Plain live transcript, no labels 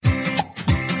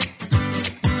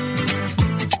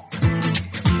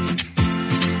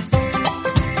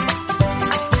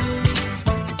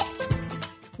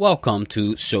welcome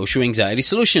to Social Anxiety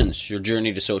Solutions, your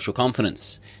journey to social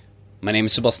confidence. My name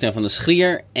is Sebastian van der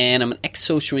Schrier, and I'm an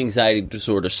ex-social anxiety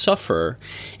disorder sufferer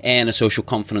and a social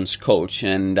confidence coach.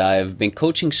 And I've been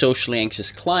coaching socially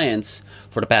anxious clients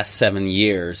for the past 7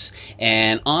 years.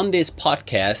 And on this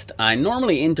podcast, I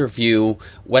normally interview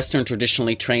Western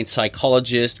traditionally trained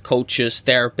psychologists, coaches,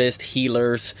 therapists,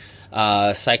 healers,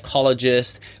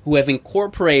 psychologists who have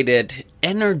incorporated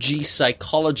energy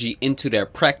psychology into their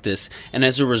practice, and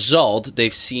as a result,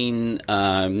 they've seen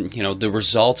the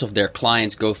results of their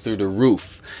clients go through the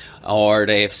roof, or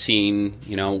they have seen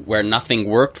where nothing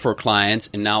worked for clients,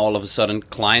 and now all of a sudden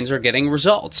clients are getting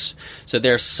results. So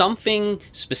there's something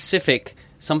specific,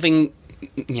 something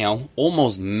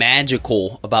almost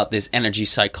magical about this energy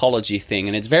psychology thing.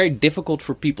 And it's very difficult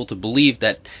for people to believe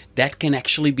that that can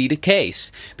actually be the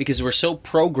case, because we're so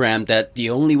programmed that the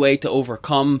only way to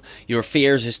overcome your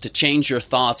fears is to change your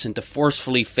thoughts and to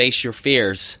forcefully face your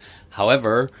fears.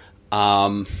 However,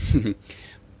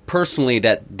 personally,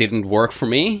 that didn't work for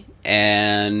me.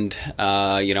 And,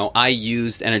 I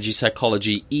used energy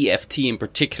psychology, EFT in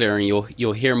particular, and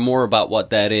you'll hear more about what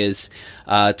that is,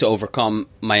 to overcome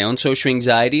my own social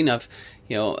anxiety. And I've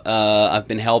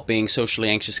been helping socially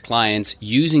anxious clients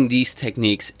using these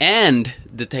techniques and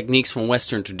the techniques from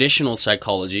Western traditional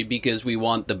psychology, because we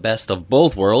want the best of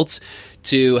both worlds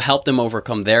to help them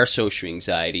overcome their social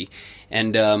anxiety.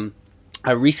 And, I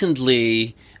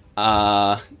recently...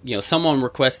 someone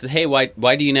requested, hey,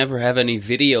 why do you never have any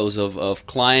videos of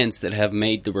clients that have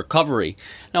made the recovery?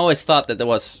 And I always thought that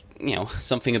was,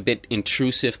 something a bit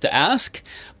intrusive to ask,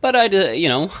 but I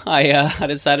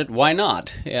decided, why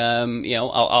not?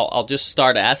 I'll just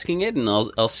start asking it, and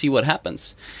I'll see what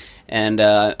happens. And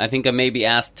I think I maybe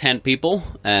asked 10 people,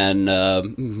 and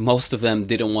most of them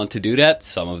didn't want to do that.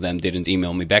 Some of them didn't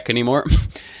email me back anymore.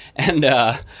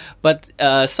 But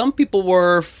some people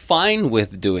were fine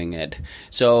with doing it.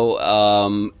 So,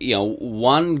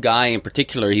 one guy in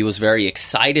particular, he was very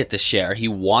excited to share. He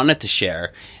wanted to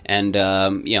share. And,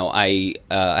 I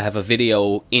have a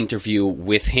video interview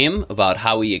with him about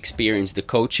how he experienced the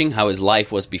coaching, how his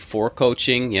life was before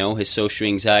coaching, his social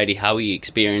anxiety, how he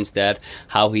experienced that,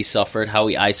 how he suffered, how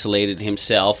he isolated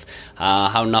himself,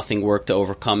 how nothing worked to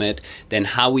overcome it, then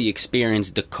how he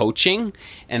experienced the coaching,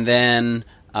 and then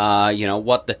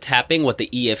what the tapping, what the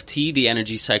EFT, the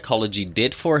energy psychology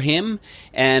did for him,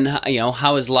 and,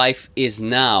 how his life is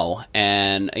now.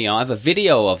 And, I have a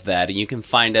video of that, and you can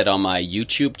find that on my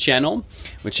YouTube channel,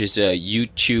 which is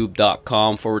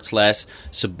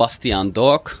youtube.com/Sebastian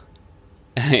Doc.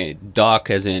 Doc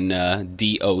as in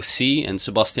D-O-C, and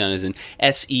Sebastian as in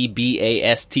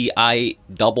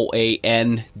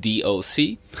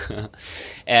S-E-B-A-S-T-I-A-A-N-D-O-C.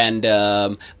 And,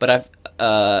 but I've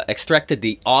extracted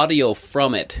the audio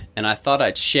from it, and I thought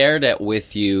I'd share that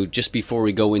with you just before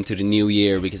we go into the new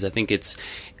year, because I think it's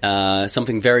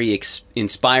something very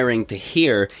inspiring to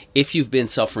hear if you've been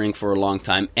suffering for a long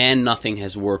time and nothing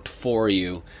has worked for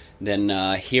you. Then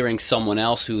hearing someone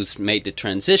else who's made the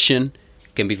transition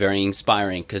can be very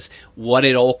inspiring, because what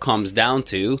it all comes down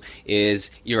to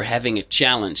is you're having a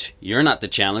challenge. You're not the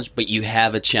challenge, but you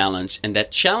have a challenge, and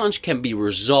that challenge can be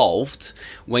resolved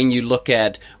when you look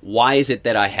at, why is it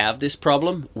that I have this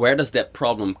problem? Where does that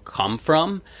problem come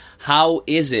from? How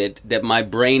is it that my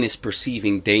brain is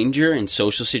perceiving danger in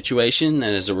social situation,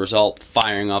 and as a result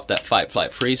firing off that fight,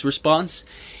 flight, freeze response?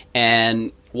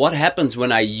 And what happens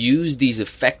when I use these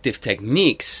effective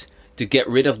techniques to get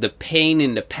rid of the pain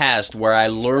in the past where I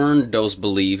learned those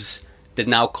beliefs that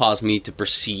now cause me to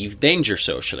perceive danger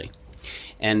socially?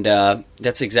 And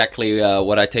that's exactly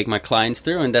what I take my clients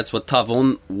through, and that's what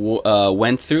Tavon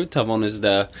went through. Tavon is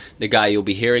the guy you'll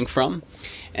be hearing from.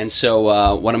 And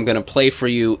so what I'm going to play for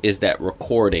you is that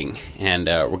recording, and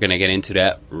we're going to get into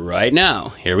that right now.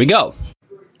 Here we go.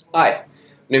 Hi.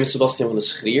 My name is Sebastian van der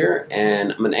Schrier,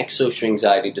 and I'm an ex-social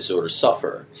anxiety disorder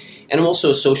sufferer. And I'm also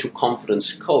a social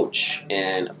confidence coach,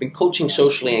 and I've been coaching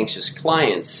socially anxious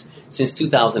clients since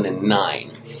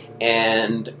 2009.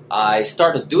 And I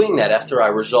started doing that after I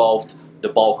resolved the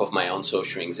bulk of my own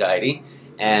social anxiety.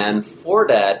 And for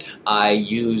that, I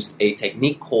used a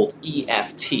technique called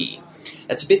EFT.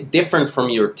 That's a bit different from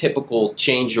your typical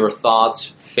change your thoughts,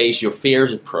 face your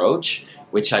fears approach,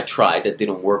 which I tried. That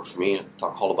didn't work for me. I'll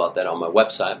talk all about that on my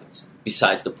website,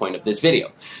 besides the point of this video.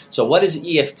 So what is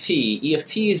EFT?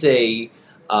 EFT is a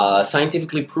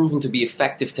scientifically proven to be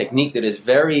effective technique that is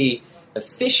very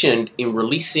efficient in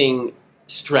releasing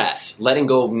stress, letting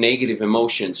go of negative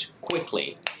emotions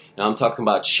quickly. Now I'm talking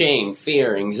about shame,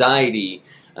 fear, anxiety,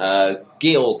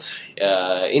 guilt,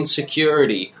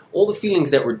 insecurity, all the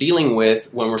feelings that we're dealing with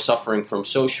when we're suffering from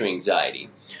social anxiety.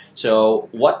 So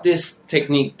what this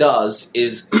technique does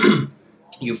is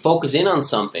you focus in on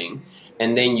something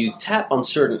and then you tap on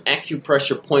certain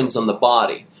acupressure points on the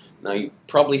body. Now you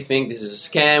probably think this is a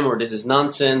scam or this is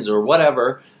nonsense or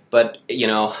whatever, but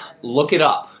look it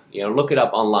up. Look it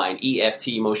up online. EFT,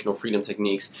 Emotional Freedom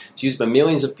Techniques. It's used by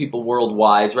millions of people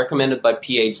worldwide. It's recommended by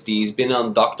PhDs. Been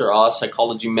on Dr. Oz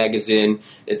Psychology Magazine.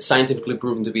 It's scientifically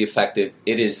proven to be effective.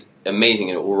 It is amazing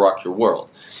and it will rock your world.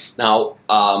 Now,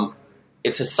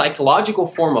 it's a psychological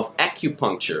form of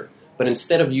acupuncture, but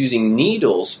instead of using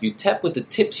needles, you tap with the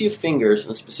tips of your fingers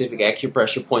on specific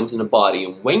acupressure points in the body.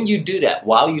 And when you do that,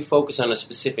 while you focus on a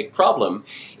specific problem,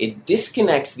 it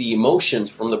disconnects the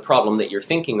emotions from the problem that you're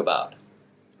thinking about.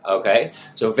 Okay,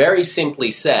 so very simply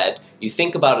said, you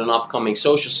think about an upcoming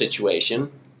social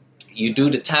situation, you do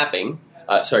the tapping,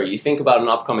 you think about an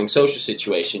upcoming social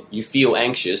situation, you feel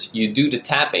anxious, you do the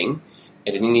tapping,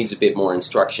 and it needs a bit more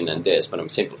instruction than this, but I'm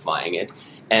simplifying it,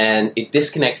 and it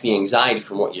disconnects the anxiety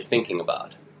from what you're thinking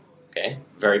about. Okay,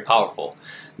 very powerful.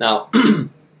 Now,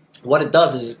 what it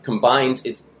does is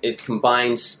it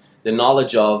combines the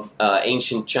knowledge of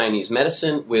ancient Chinese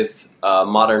medicine with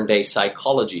modern-day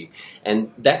psychology.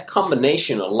 And that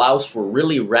combination allows for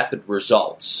really rapid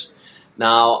results.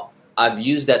 Now, I've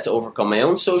used that to overcome my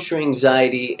own social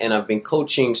anxiety, and I've been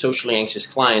coaching socially anxious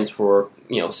clients for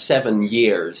 7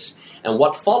 years. And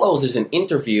what follows is an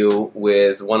interview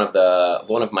with one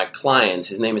of my clients.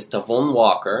 His name is Tavon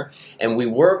Walker, and we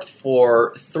worked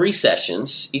for 3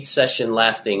 sessions, each session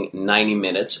lasting 90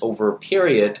 minutes over a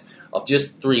period of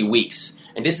just 3 weeks.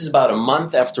 And this is about a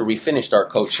month after we finished our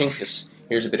coaching, because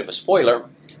here's a bit of a spoiler,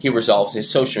 he resolves his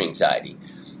social anxiety.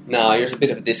 Now, here's a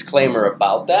bit of a disclaimer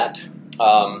about that.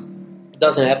 It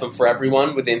doesn't happen for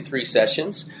everyone within 3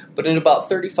 sessions, but in about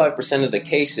 35% of the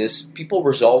cases, people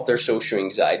resolve their social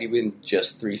anxiety within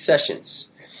just 3 sessions.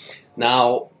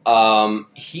 Now,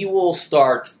 he will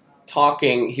start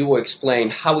talking, he will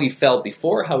explain how he felt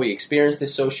before, how he experienced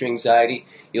this social anxiety.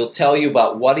 He'll tell you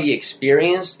about what he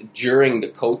experienced during the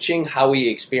coaching, how he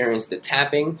experienced the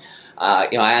tapping. I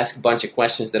asked a bunch of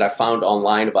questions that I found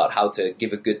online about how to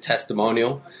give a good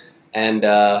testimonial. And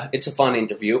it's a fun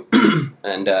interview.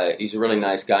 And he's a really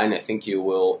nice guy, and I think you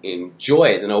will enjoy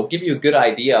it. And I'll give you a good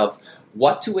idea of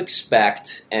what to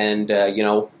expect and,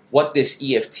 what this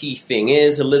EFT thing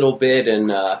is a little bit and,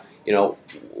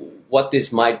 what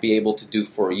this might be able to do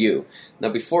for you. Now,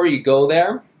 before you go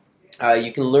there,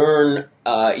 you can learn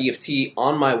EFT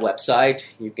on my website.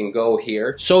 You can go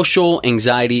here,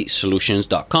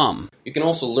 socialanxietysolutions.com. You can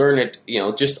also learn it,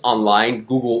 just online.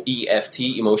 Google EFT,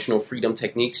 Emotional Freedom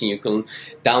Techniques, and you can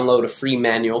download a free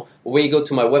manual. But when you go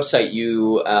to my website,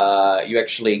 you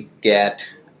actually get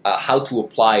how to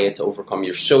apply it to overcome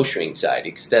your social anxiety,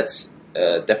 because that's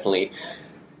definitely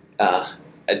a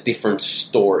different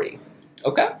story.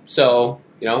 Okay, so,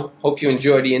 hope you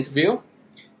enjoy the interview,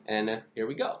 and here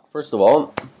we go. First of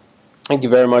all, thank you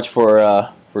very much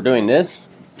for doing this.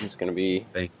 It's going to be...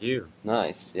 Thank you.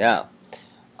 Nice, yeah.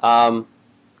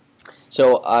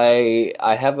 So I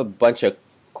have a bunch of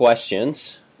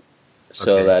questions,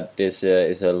 so that this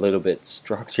is a little bit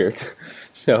structured.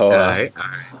 So, All right.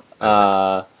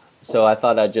 So I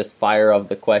thought I'd just fire off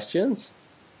the questions,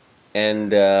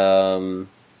 and...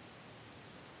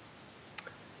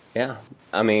 yeah,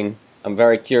 I mean, I'm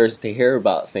very curious to hear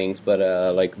about things, but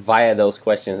via those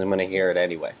questions, I'm going to hear it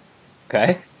anyway.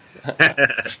 Okay?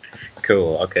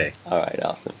 Cool, okay. All right,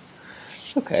 awesome.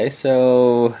 Okay,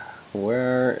 so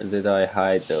where did I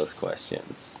hide those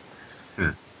questions?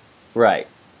 Right.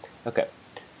 Okay.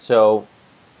 So,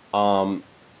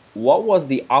 what was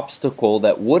the obstacle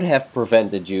that would have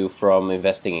prevented you from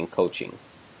investing in coaching?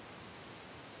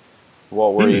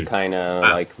 What were you kind of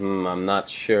I'm not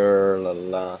sure, la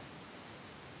la.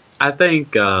 I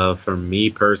think for me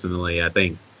personally, I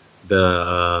think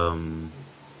the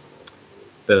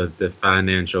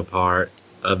financial part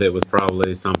of it was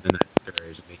probably something that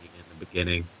discouraged me in the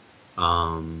beginning.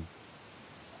 I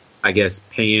guess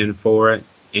paying for it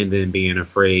and then being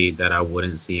afraid that I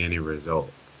wouldn't see any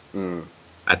results.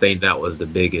 I think that was the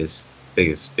biggest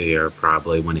fear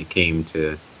probably when it came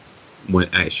to when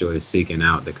actually seeking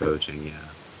out the coaching. Yeah.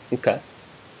 Okay.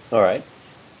 All right.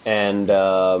 And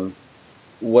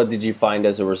what did you find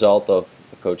as a result of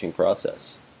the coaching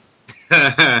process?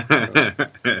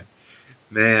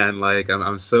 Man,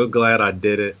 I'm so glad I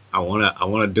did it. I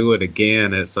wanna do it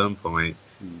again at some point.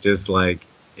 Just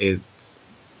it's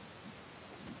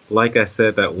like I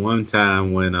said that one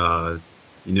time when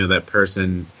that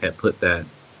person had put that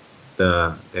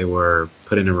they were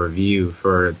putting a review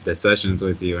for the sessions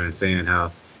with you and saying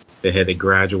how they had the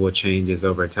gradual changes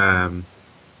over time.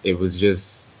 It was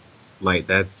just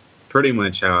that's pretty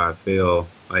much how I feel.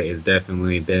 Like it's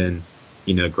definitely been,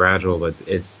 gradual, but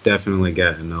it's definitely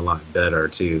gotten a lot better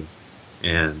too.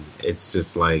 And it's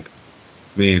just like,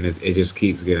 man, it just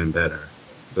keeps getting better.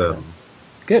 So,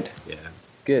 Good, yeah.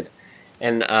 good.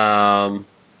 And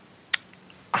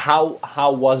how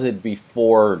was it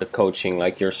before the coaching,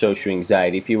 like your social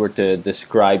anxiety? If you were to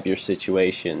describe your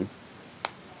situation,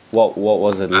 what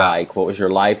was it like? What was your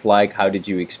life like? How did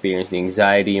you experience the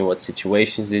anxiety? In what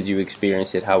situations did you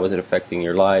experience it? How was it affecting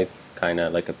your life? Kind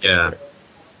of like a picture.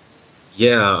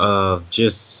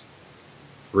 Just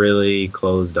really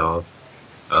closed off,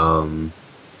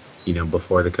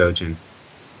 before the coaching.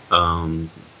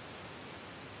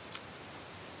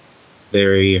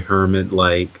 Very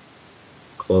hermit-like,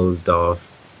 closed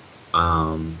off,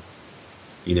 not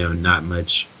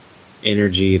much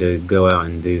energy to go out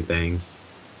and do things.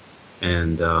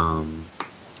 And,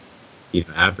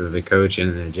 after the coaching,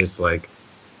 and just like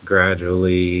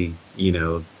gradually,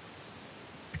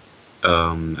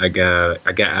 I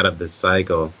got out of the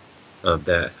cycle of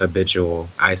that habitual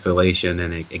isolation,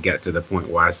 and it got to the point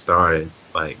where I started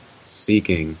like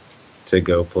seeking to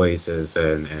go places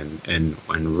and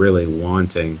really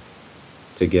wanting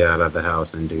to get out of the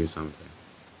house and do something.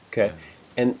 Okay.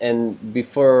 And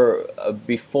before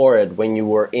it, when you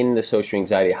were in the social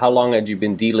anxiety, how long had you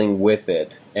been dealing with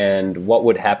it, and what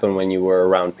would happen when you were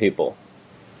around people?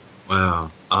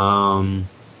 Wow.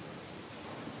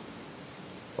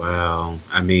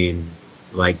 I mean,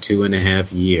 like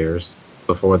 2.5 years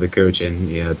before the coaching.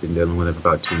 Yeah, I've been dealing with it for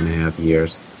about 2.5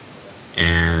 years,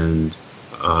 and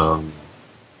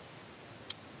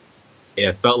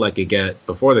it felt like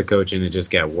before the coaching, it just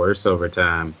got worse over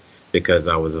time because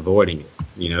I was avoiding it.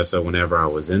 So whenever I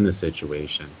was in the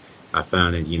situation, I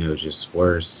found it, just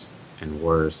worse and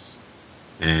worse.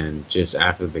 And just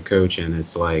after the coaching,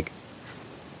 it's like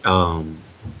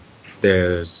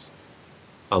there's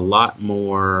a lot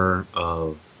more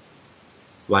of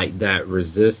like that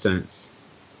resistance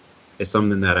is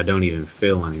something that I don't even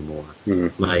feel anymore.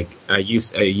 Mm-hmm. Like it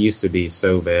used to be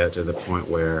so bad to the point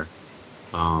where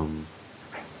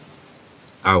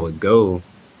I would plan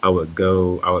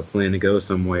to go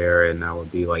somewhere, and I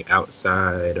would be like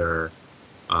outside or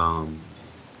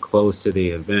close to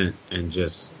the event, and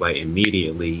just like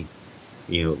immediately,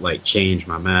 like change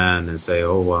my mind and say,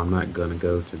 oh, well, I'm not going to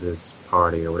go to this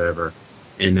party or whatever.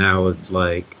 And now it's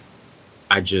like,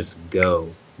 I just go.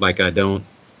 Like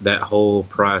that whole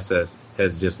process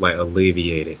has just like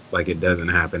alleviated. Like it doesn't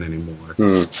happen anymore.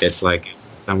 It's like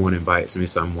if someone invites me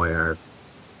somewhere,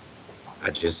 I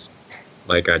just go.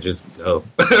 Like I do.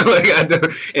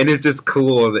 And it's just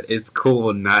cool. It's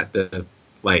cool not to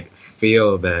like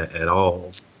feel that at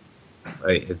all.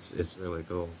 Right? It's really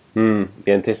cool. The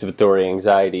anticipatory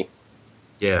anxiety.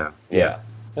 Yeah.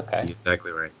 Okay. You're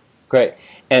exactly right. Great.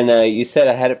 And you said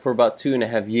I had it for about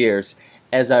 2.5 years.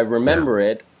 As I remember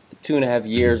it, 2.5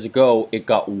 years ago, it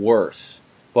got worse.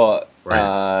 But,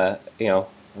 right.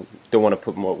 Don't want to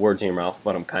put more words in your mouth,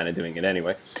 but I'm kind of doing it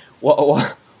anyway.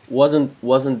 Wasn't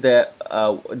that,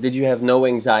 did you have no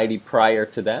anxiety prior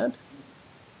to that?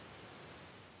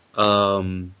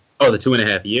 The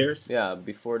 2.5 years? Yeah,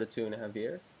 before the 2.5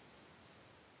 years?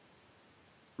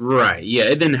 Right, yeah.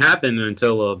 It didn't happen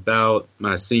until about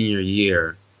my senior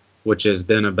year, which has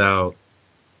been about,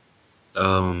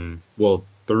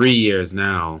 3 years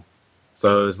now.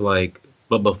 So it was like,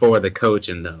 but before the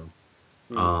coaching though.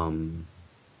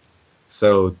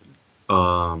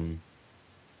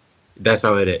 That's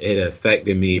how it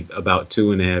affected me, about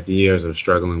 2.5 years of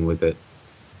struggling with it.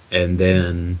 And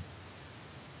then,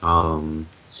 So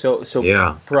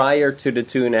yeah. Prior to the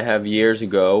 2.5 years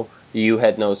ago, you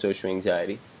had no social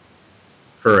anxiety?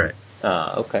 Correct.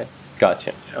 Okay.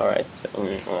 Gotcha. All right.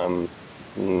 So,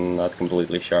 not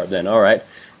completely sharp then. All right.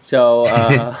 So,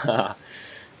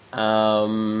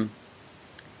 and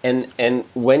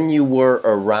when you were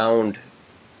around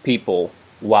people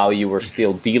while you were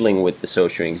still dealing with the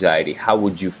social anxiety, how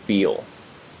would you feel?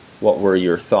 What were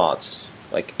your thoughts?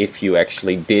 Like if you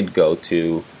actually did go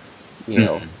to,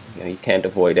 you can't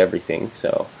avoid everything.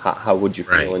 So how would you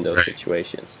feel in those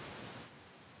situations?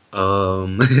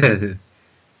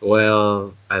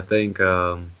 Well, I think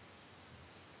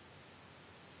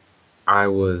I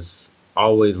was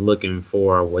always looking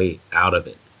for a way out of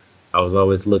it. I was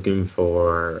always looking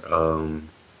for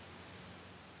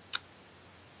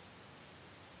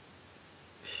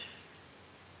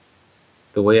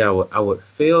the way I would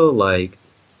feel like,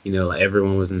 like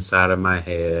everyone was inside of my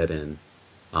head, and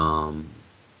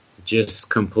just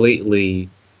completely,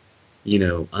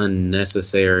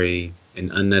 unnecessary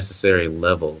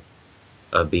level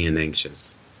of being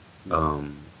anxious.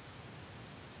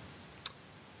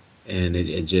 and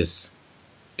it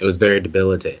was very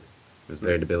debilitating. It was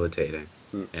very debilitating.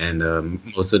 Mm. And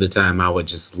most of the time, I would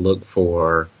just look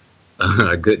for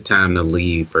a good time to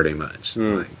leave, pretty much.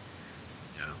 Like,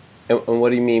 you know. And what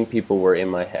do you mean people were in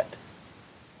my head?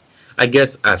 I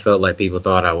guess I felt like people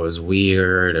thought I was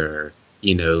weird, or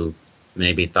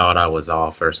maybe thought I was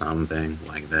off or something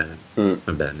like that,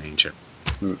 of that nature.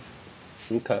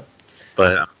 Okay.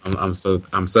 But I'm so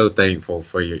thankful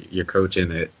for your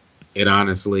coaching. It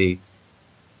honestly,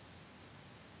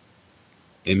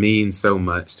 it means so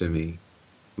much to me.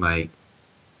 Like,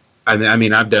 I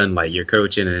mean, I've done like your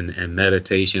coaching and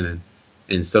meditation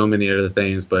and so many other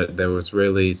things, but there was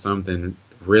really something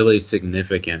really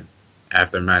significant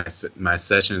after my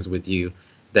sessions with you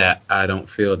that I don't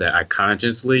feel that I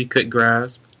consciously could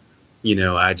grasp.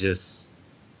 I just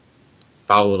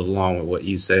followed along with what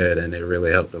you said, and it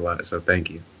really helped a lot. So thank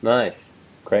you. Nice.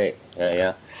 Great.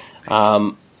 Yeah.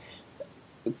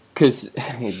 Because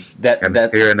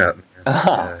that tearing up.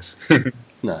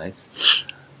 It's nice.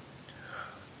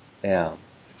 Yeah.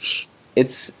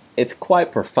 It's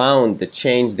quite profound, the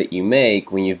change that you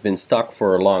make when you've been stuck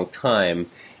for a long time.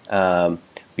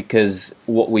 Because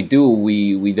what we do,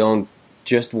 we don't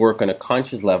just work on a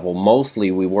conscious level.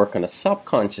 Mostly we work on a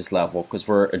subconscious level, because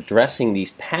we're addressing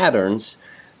these patterns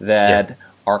that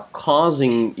are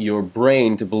causing your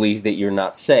brain to believe that you're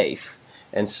not safe.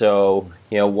 And so,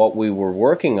 what we were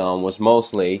working on was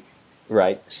mostly,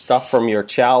 right, stuff from your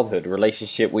childhood,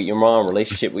 relationship with your mom,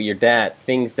 relationship with your dad,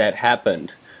 things that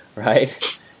happened,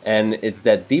 right? And it's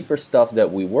that deeper stuff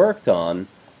that we worked on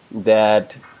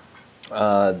that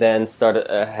then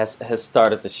has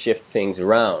started to shift things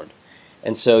around.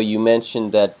 And so you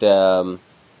mentioned that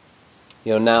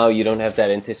now you don't have that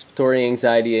anticipatory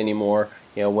anxiety anymore.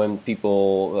 When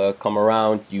people come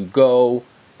around, you go.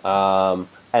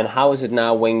 And how is it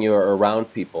now when you're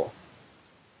around people?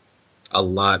 A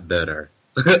lot better.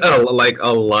 Like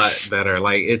a lot better.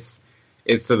 Like it's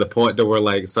to the point to where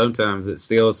like sometimes it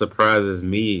still surprises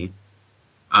me.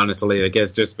 Honestly, I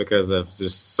guess just because of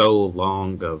just so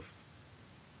long of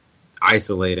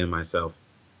isolating myself,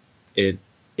 it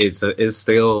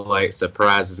still like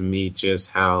surprises me just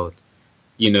how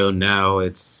now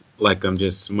it's like I'm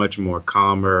just much more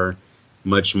calmer,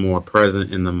 much more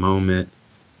present in the moment.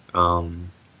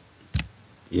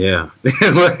 Yeah.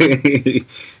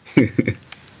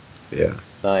 Yeah.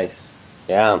 Nice.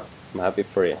 Yeah, I'm happy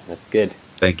for you. That's good.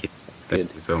 Thank you. That's good.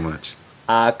 Thank you so much.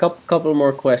 A couple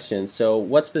more questions. So,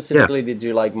 what specifically did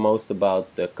you like most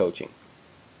about the coaching?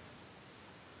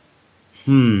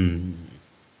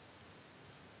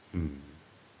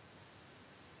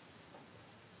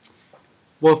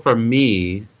 Well, for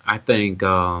me, I think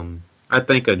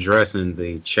addressing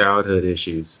the childhood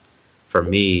issues for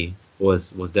me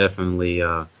was definitely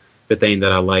the thing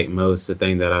that I liked most, the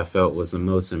thing that I felt was the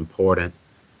most important,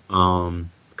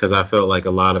 because I felt like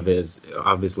a lot of it is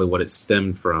obviously what it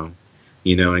stemmed from,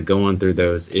 and going through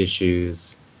those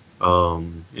issues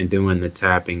and doing the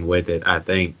tapping with it, I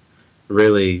think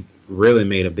really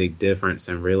made a big difference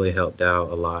and really helped out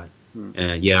a lot.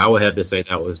 And I would have to say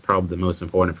that was probably the most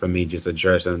important for me, just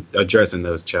addressing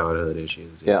those childhood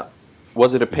issues. Yeah.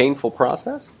 Was it a painful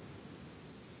process?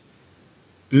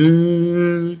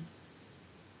 No,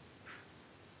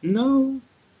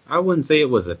 I wouldn't say it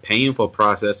was a painful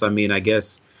process. I mean, I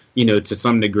guess, to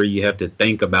some degree you have to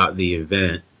think about the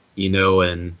event,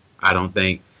 and I don't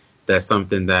think that's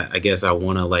something that I guess I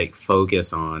want to like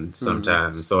focus on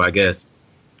sometimes. So I guess,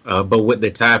 but with the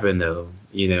tapping though,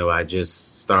 I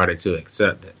just started to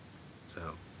accept it. So.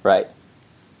 Right.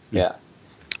 Yeah.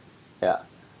 Yeah.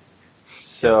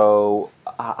 So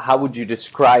how would you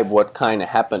describe what kind of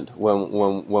happened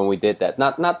when we did that?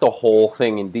 Not the whole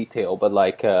thing in detail, but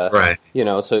like right.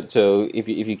 So if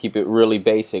you keep it really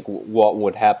basic, what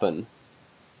would happen?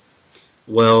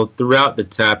 Well, throughout the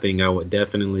tapping, I would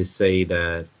definitely say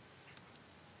that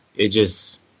it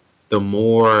just, the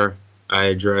more I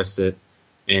addressed it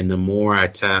and the more I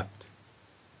tapped,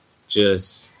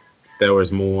 just there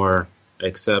was more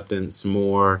acceptance,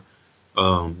 more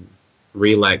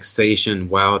relaxation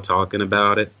while talking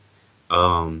about it,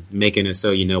 making it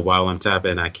so while I'm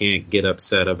tapping I can't get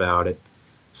upset about it.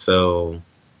 So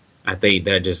I think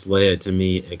that just led to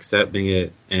me accepting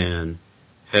it and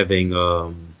having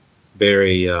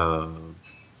very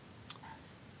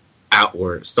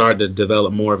started to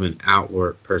develop more of an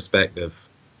outward perspective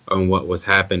on what was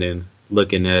happening,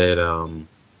 looking at it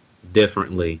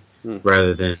differently,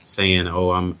 rather than saying,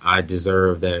 "Oh, I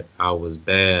deserve that. I was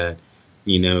bad."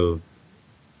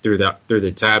 Through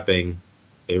the tapping,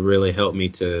 it really helped me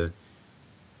to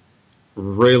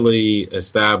really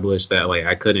establish that like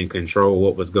I couldn't control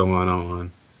what was going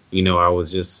on, I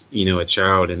was just, a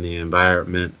child in the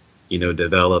environment,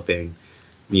 developing,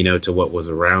 to what was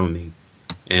around me.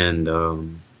 And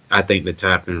I think the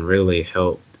tapping really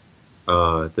helped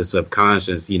the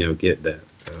subconscious, get that.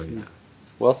 So, yeah.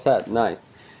 Well said.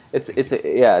 Nice.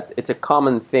 It's a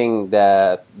common thing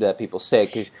that people say,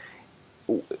 because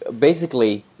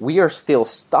basically we are still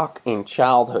stuck in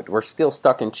childhood. We're still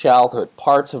stuck in childhood.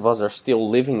 Parts of us are still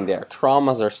living there.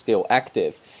 Traumas are still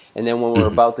active. And then when we're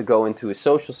about to go into a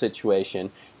social situation,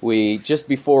 just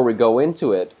before we go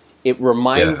into it, it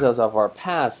reminds us of our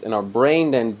past, and our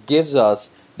brain then gives us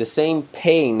the same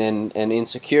pain and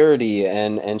insecurity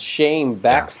and shame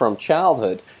back from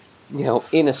childhood,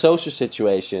 in a social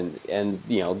situation. And,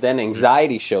 then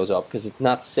anxiety shows up because it's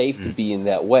not safe to be in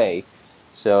that way.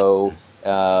 So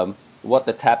what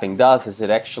the tapping does is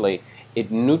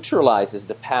it neutralizes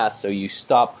the past, so you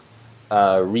stop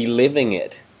reliving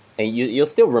it. And you'll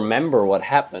still remember what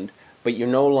happened, but you're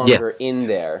no longer in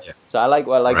there. Yeah. So I like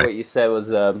what you said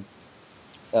was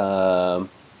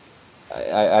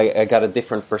I got a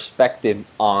different perspective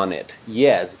on it.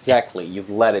 Yes, exactly. You've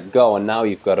let it go, and now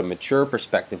you've got a mature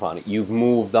perspective on it. You've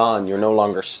moved on. You're no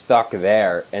longer stuck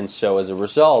there. And so as a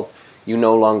result, you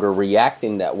no longer react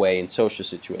in that way in social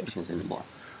situations anymore.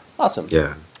 Awesome.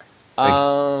 Yeah.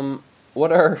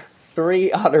 What are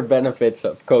 3 other benefits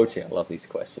of coaching? I love these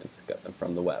questions. Got them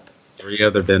from the web. 3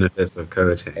 other benefits of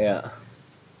coaching. Yeah.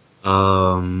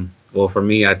 Well, for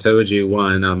me, I told you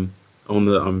one. I'm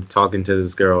talking to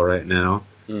this girl right now,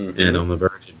 and on the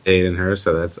verge of dating her,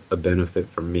 so that's a benefit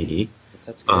for me.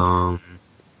 That's good.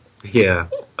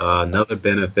 Another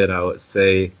benefit I would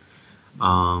say,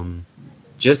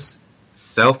 just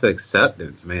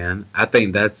self-acceptance, man. I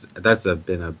think that's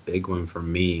been a big one for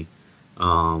me.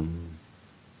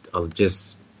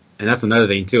 And that's another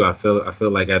thing too. I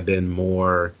feel like I've been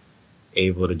more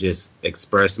able to just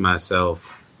express myself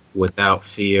without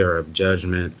fear of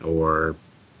judgment or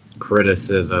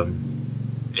criticism.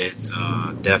 It's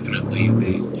definitely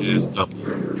these past couple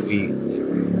of weeks.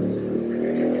 It's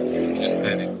just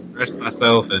been express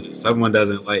myself, and if someone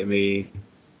doesn't like me,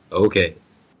 okay,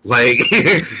 like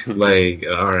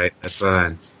all right, that's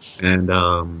fine.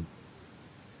 And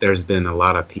there's been a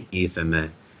lot of peace in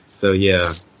that. So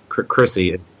yeah.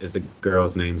 Chrissy is the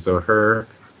girl's name. So her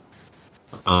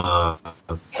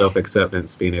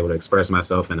self-acceptance, being able to express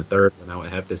myself. And the third one, I would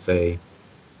have to say,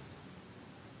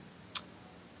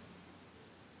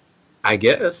 I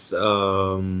guess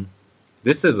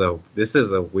this is a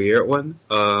weird one.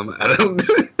 I don't.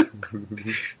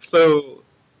 So,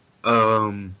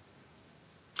 and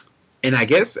I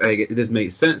guess this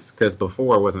makes sense because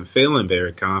before I wasn't feeling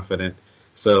very confident.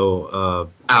 So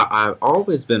I've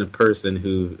always been a person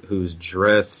who's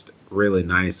dressed really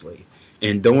nicely,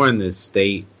 and during this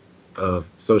state of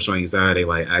social anxiety,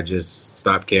 like I just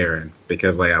stopped caring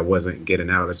because like I wasn't getting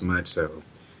out as much. So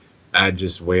I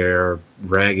just wear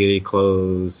raggedy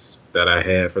clothes that I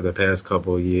had for the past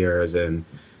couple of years, and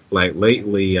like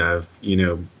lately I've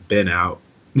been out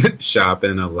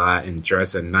shopping a lot and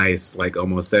dressing nice like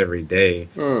almost every day,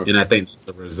 and I think that's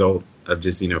a result of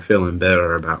just feeling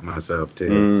better about myself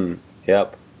too.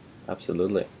 Yep,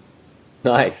 absolutely.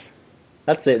 Nice.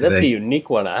 That's it. That's Thanks. a unique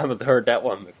one. I haven't heard that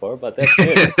one before, but that's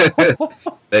good.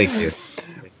 Thank you.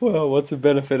 Well, what's the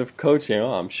benefit of coaching?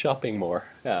 Oh, I'm shopping more.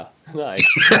 Yeah,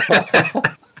 nice.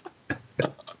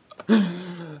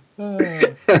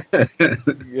 Good.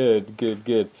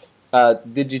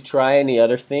 Did you try any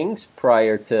other things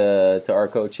prior to our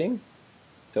coaching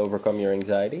to overcome your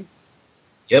anxiety?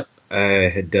 Yep, I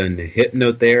had done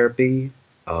hypnotherapy,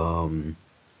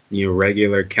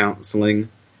 regular counseling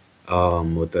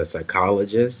with a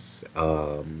psychologist.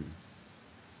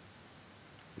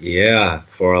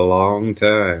 For a long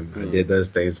time. I did those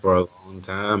things for a long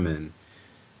time and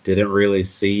didn't really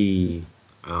see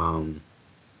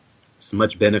as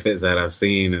much benefits that I've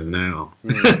seen as now.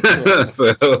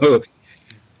 So,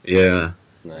 yeah.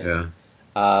 Nice.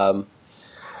 Yeah.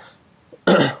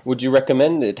 Would you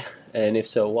recommend it? And if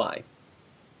so, why?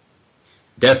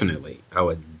 Definitely. I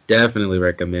would definitely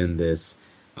recommend this.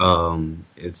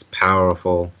 It's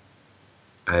powerful.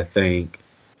 I think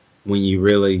when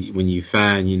you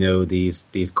find,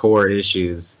 these core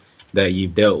issues that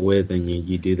you've dealt with and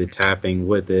you do the tapping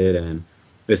with it, and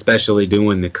especially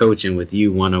doing the coaching with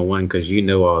you one-on-one because you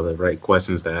know all the right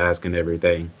questions to ask and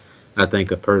everything, I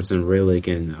think a person really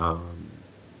can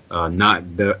knock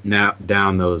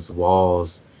down those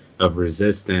walls of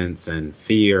resistance and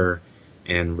fear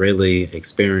and really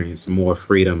experience more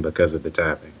freedom because of the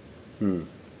tapping.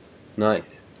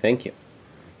 Nice. Thank you.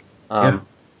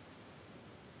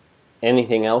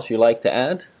 Anything else you like to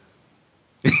add?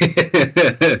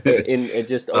 in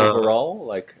just overall,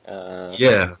 like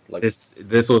yeah, like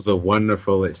this was a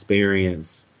wonderful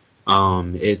experience.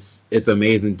 It's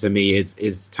amazing to me.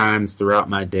 It's times throughout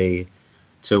my day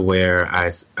to where I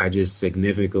just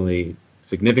significantly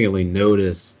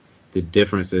notice the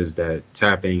differences that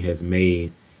tapping has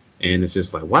made, and it's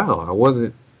just like, wow, I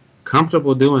wasn't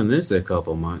comfortable doing this a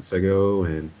couple months ago,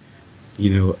 and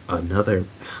another,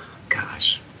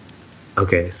 gosh,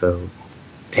 okay, so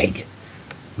take it.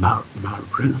 My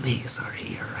roommates are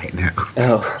here right now.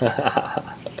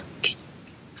 oh.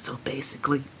 So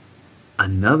basically,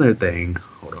 another thing.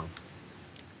 Hold on.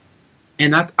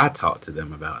 And I talked to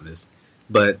them about this,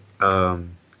 but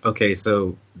okay.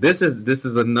 So this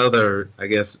is another, I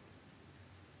guess,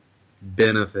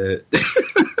 benefit.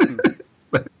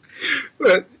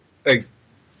 but like,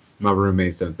 my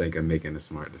roommates don't think I'm making a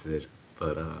smart decision.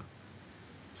 But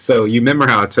so you remember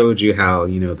how I told you how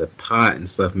the pot and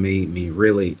stuff made me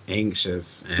really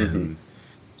anxious, and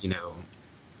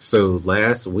so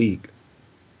last week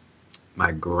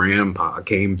my grandpa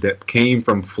came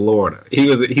from Florida.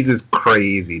 He's this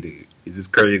crazy dude. He's this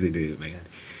crazy dude, man.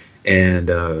 And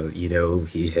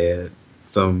he had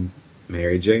some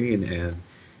Mary Jane, and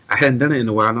I hadn't done it in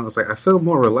a while, and I was like, I feel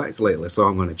more relaxed lately, so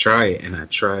I'm going to try it. And I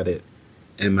tried it,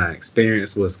 and my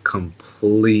experience was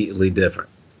completely different.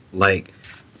 Like,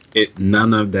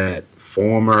 none of that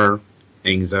former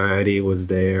anxiety was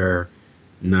there.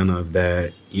 None of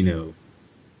that,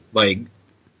 like,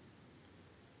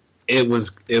 it was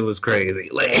crazy.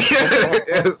 Like,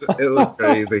 it was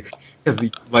crazy. Because,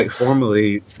 like,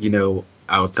 formerly,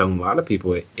 I was telling a lot of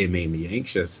people it made me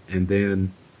anxious. And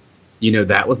then,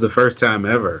 that was the first time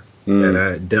ever that I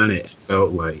had done it.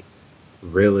 Felt like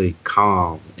really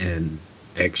calm and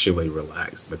actually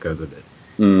relaxed because of it.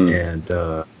 And,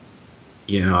 I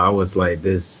was like,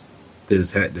 this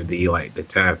had to be like the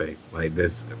tapping. Like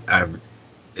this had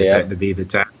to be the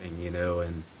tapping,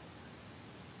 and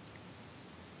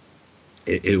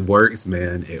it works,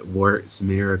 man. It works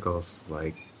miracles.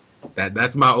 Like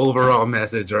that's my overall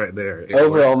message right there.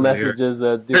 Overall message is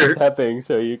do tapping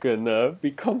so you can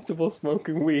be comfortable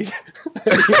smoking weed.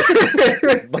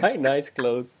 Buy nice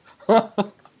clothes.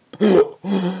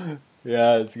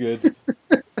 Yeah, it's good.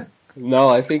 No,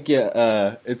 I think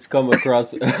it's come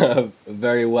across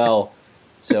very well.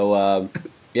 So I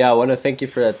want to thank you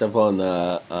for that, Devon.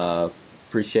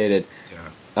 Appreciate it.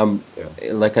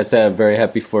 Like I said, I'm very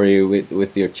happy for you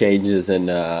with your changes, and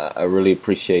I really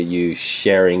appreciate you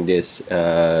sharing this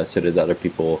so that other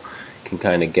people can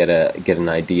kind of get an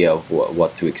idea of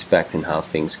what to expect and how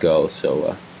things go.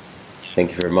 So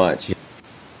thank you very much.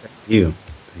 Thank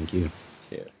you.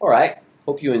 Cheers. All right.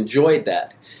 Hope you enjoyed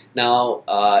that. Now,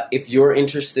 if you're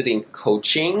interested in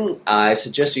coaching, I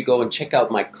suggest you go and check out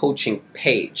my coaching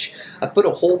page. I've put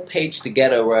a whole page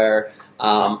together where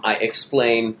I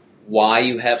explain why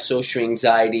you have social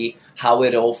anxiety, how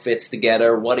it all fits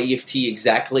together, what EFT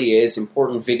exactly is,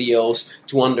 important videos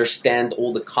to understand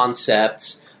all the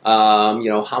concepts,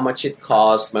 how much it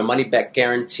costs, my money-back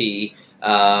guarantee.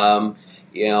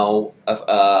 You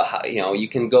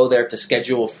can go there to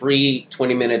schedule a free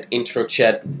 20-minute intro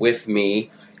chat with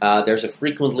me. There's a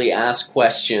frequently asked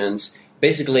questions.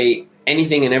 Basically,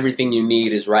 anything and everything you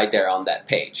need is right there on that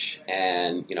page.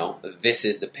 And, this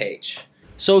is the page.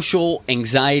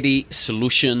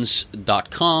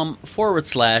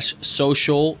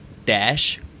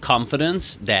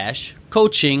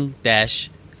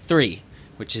 social-confidence-coaching-3,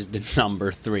 which is the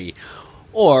number 3.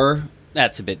 Or,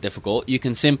 that's a bit difficult, you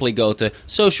can simply go to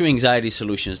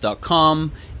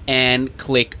socialanxietysolutions.com and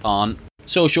click on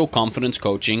Social Confidence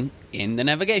Coaching in the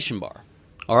navigation bar.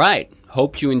 All right.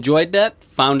 Hope you enjoyed that,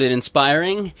 found it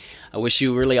inspiring. I wish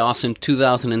you a really awesome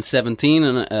 2017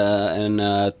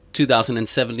 and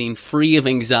 2017 free of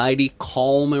anxiety,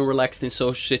 calm and relaxed in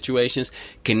social situations,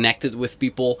 connected with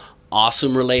people,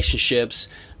 awesome relationships,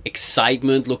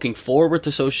 excitement, looking forward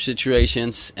to social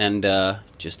situations, and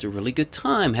just a really good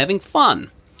time, having fun.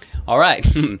 All right,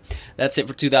 that's it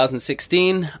for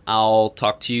 2016. I'll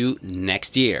talk to you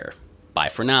next year. Bye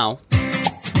for now.